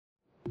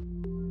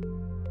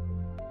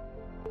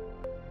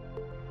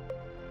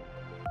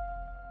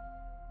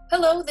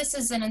Hello, this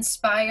is an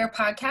Inspire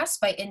podcast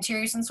by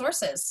Interiors and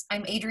Sources.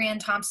 I'm Adrienne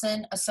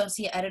Thompson,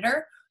 Associate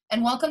Editor,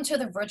 and welcome to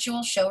the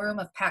virtual showroom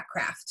of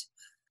PACCraft.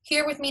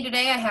 Here with me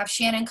today, I have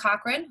Shannon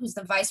Cochran, who's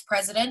the Vice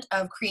President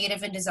of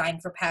Creative and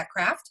Design for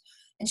PACCraft,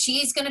 and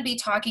she's going to be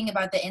talking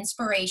about the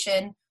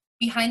inspiration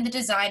behind the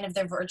design of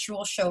the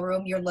virtual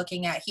showroom you're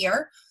looking at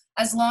here,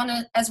 as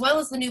well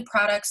as the new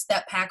products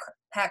that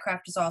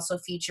PACCraft is also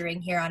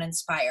featuring here on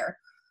Inspire.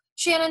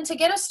 Shannon, to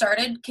get us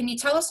started, can you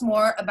tell us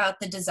more about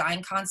the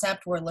design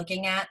concept we're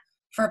looking at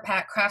for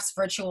PACCraft's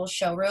virtual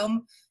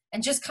showroom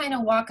and just kind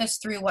of walk us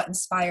through what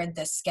inspired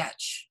this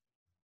sketch?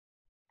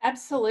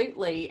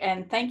 Absolutely,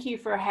 and thank you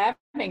for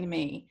having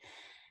me.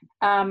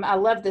 I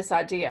love this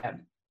idea.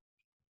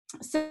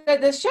 So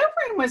the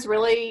showroom was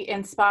really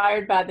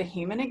inspired by the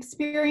human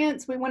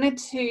experience. We wanted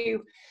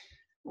to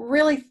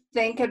really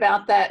think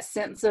about that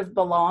sense of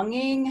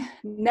belonging,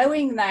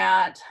 knowing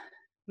that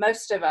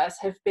most of us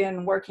have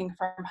been working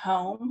from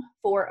home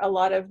for a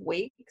lot of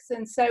weeks.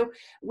 And so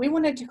we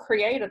wanted to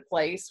create a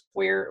place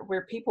where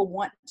people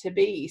want to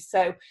be.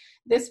 So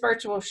this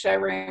virtual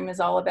showroom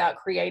is all about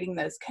creating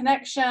those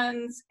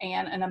connections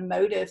and an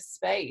emotive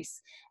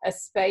space, a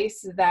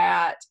space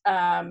that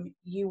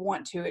you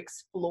want to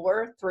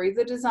explore through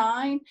the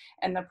design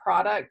and the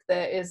product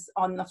that is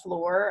on the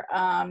floor.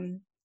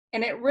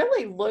 And it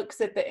really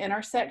looks at the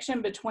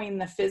intersection between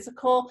the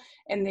physical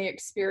and the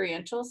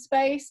experiential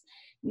space,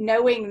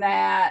 knowing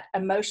that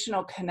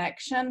emotional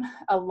connection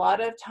a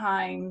lot of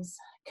times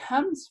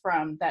comes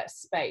from that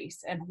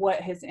space and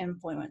what has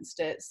influenced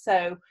it.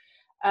 So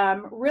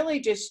really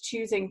just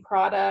choosing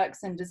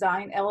products and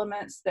design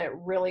elements that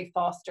really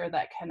foster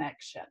that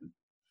connection.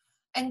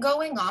 And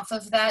going off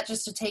of that,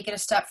 just to take it a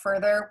step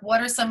further, what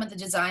are some of the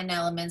design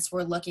elements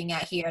we're looking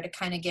at here to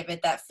kind of give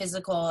it that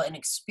physical and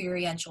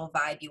experiential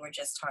vibe you were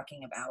just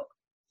talking about?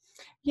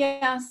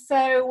 Yeah,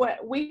 so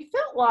we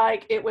felt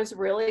like it was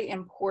really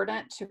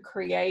important to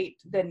create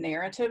the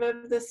narrative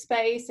of the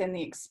space and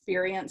the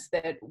experience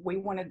that we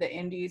wanted the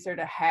end user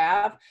to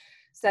have.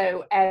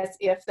 So as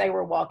if they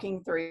were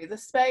walking through the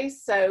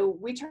space. So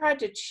we tried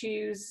to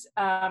choose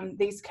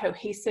these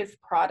cohesive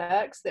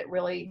products that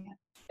really,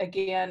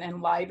 again,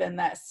 enliven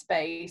that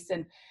space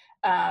and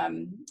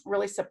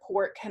really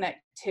support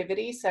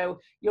connectivity. So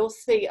you'll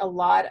see a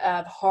lot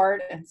of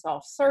hard and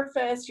soft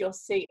surface. You'll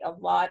see a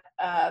lot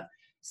of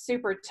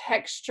super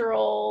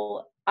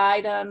textural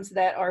items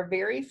that are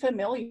very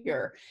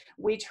familiar.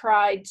 We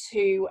tried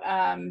to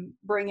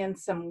bring in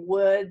some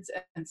woods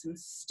and some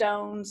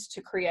stones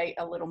to create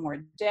a little more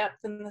depth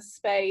in the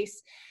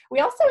space. We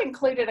also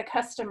included a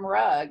custom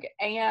rug,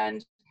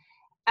 and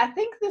I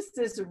think this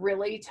is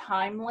really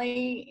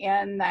timely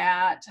in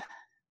that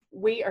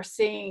we are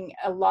seeing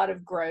a lot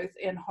of growth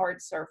in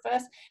hard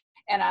surface.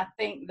 And I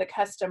think the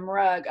custom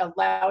rug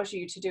allows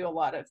you to do a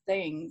lot of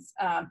things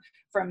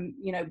from,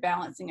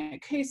 balancing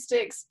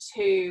acoustics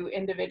to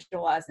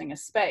individualizing a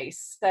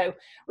space. So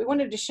we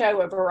wanted to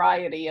show a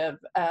variety of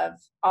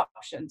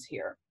options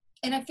here.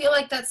 And I feel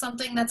like that's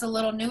something that's a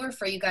little newer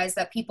for you guys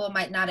that people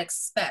might not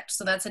expect.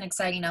 So that's an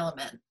exciting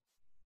element.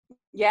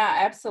 Yeah,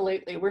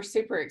 absolutely. We're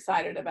super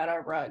excited about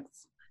our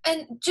rugs.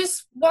 And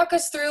just walk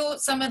us through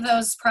some of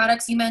those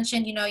products you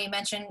mentioned. You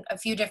mentioned a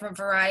few different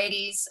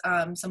varieties,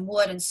 some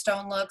wood and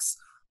stone looks.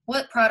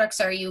 What products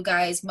are you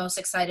guys most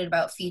excited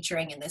about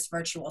featuring in this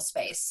virtual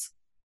space?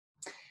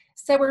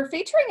 So we're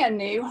featuring a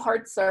new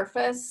hard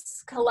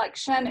surface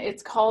collection.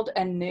 It's called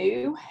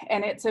Anew,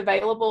 and it's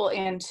available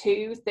in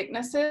 2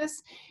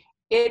 thicknesses.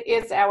 It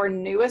is our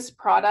newest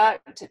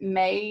product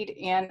made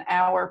in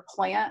our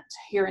plant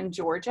here in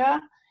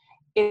Georgia.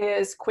 It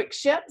is quick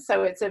ship,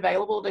 so it's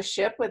available to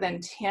ship within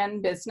 10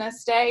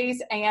 business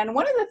days. And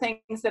one of the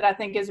things that I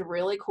think is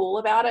really cool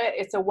about it,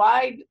 it's a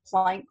wide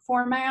plank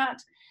format.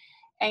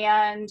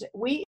 And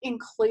we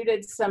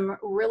included some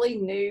really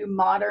new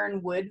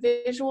modern wood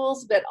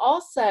visuals, but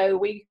also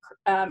we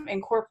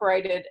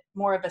incorporated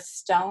more of a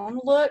stone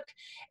look.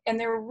 And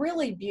they're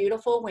really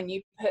beautiful when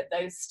you put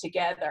those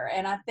together.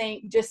 And I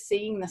think just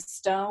seeing the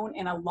stone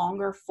in a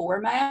longer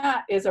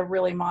format is a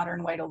really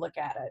modern way to look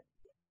at it.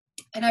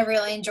 And I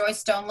really enjoy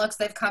stone looks.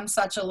 They've come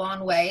such a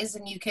long ways,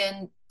 and you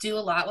can do a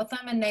lot with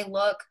them, and they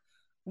look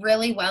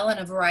really well in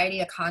a variety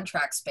of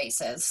contract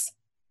spaces.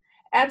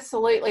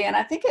 Absolutely. And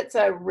I think it's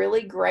a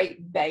really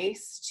great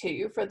base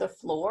too for the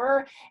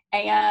floor.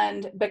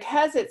 And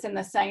because it's in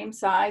the same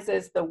size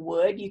as the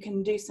wood, you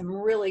can do some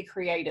really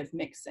creative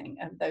mixing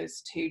of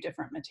those 2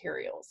 different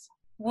materials.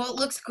 Well, it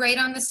looks great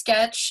on the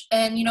sketch.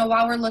 And,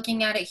 while we're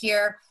looking at it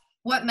here,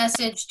 what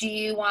message do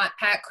you want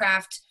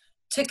PACCraft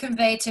to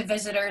convey to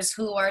visitors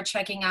who are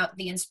checking out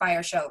the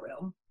Inspire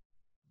showroom?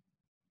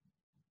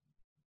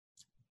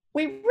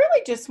 We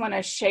really just want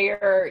to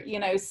share,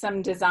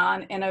 some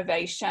design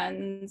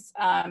innovations,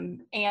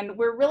 and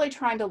we're really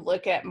trying to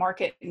look at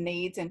market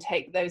needs and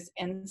take those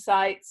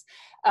insights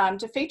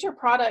to feature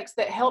products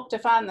that help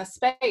define the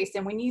space.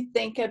 And when you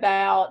think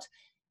about,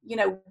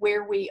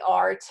 where we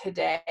are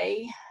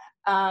today,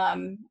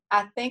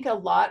 I think a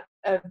lot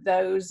of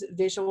those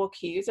visual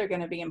cues are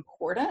going to be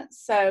important.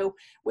 So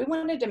we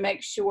wanted to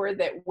make sure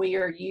that we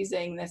are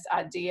using this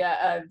idea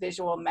of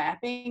visual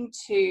mapping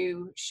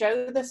to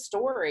show the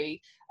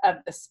story of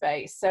the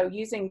space. So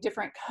using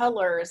different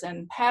colors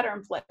and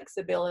pattern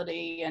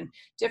flexibility and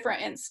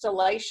different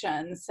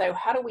installations. So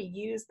how do we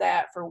use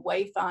that for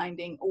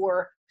wayfinding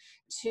or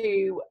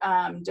to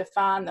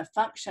define the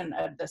function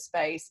of the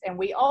space? And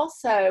we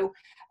also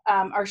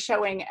are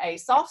showing a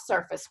soft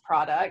surface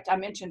product. I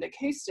mentioned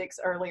acoustics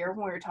earlier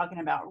when we were talking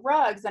about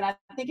rugs, and I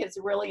think it's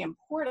really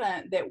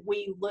important that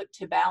we look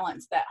to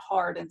balance that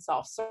hard and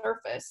soft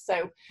surface.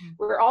 So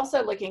we're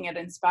also looking at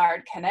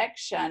inspired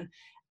connection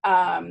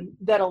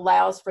that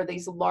allows for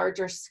these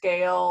larger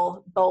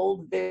scale,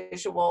 bold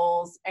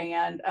visuals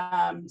and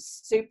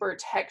super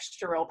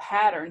textural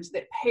patterns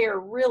that pair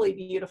really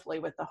beautifully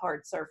with the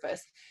hard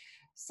surface.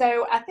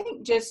 So I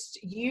think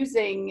just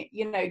using,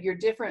 your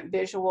different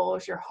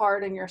visuals, your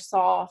hard and your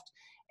soft,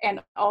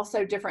 and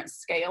also different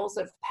scales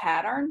of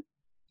pattern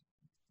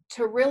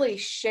to really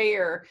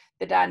share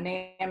the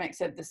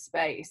dynamics of the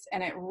space.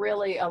 And it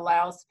really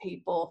allows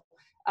people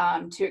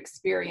to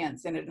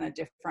experience it in a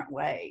different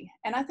way.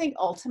 And I think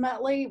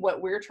ultimately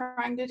what we're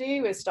trying to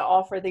do is to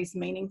offer these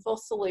meaningful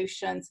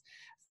solutions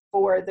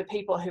for the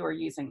people who are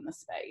using the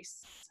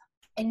space.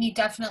 And you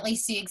definitely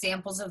see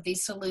examples of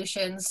these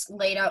solutions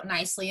laid out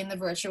nicely in the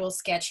virtual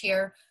sketch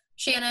here.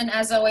 Shannon,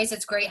 as always,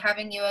 it's great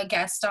having you a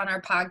guest on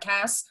our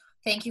podcast.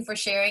 Thank you for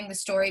sharing the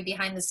story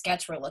behind the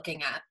sketch we're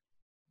looking at.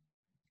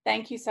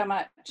 Thank you so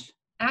much.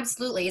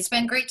 Absolutely. It's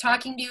been great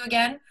talking to you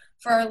again.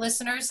 For our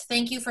listeners,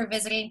 thank you for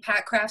visiting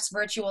PACCraft's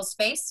virtual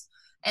space.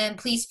 And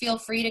please feel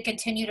free to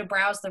continue to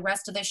browse the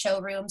rest of the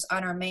showrooms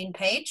on our main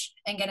page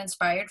and get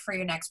inspired for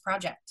your next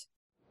project.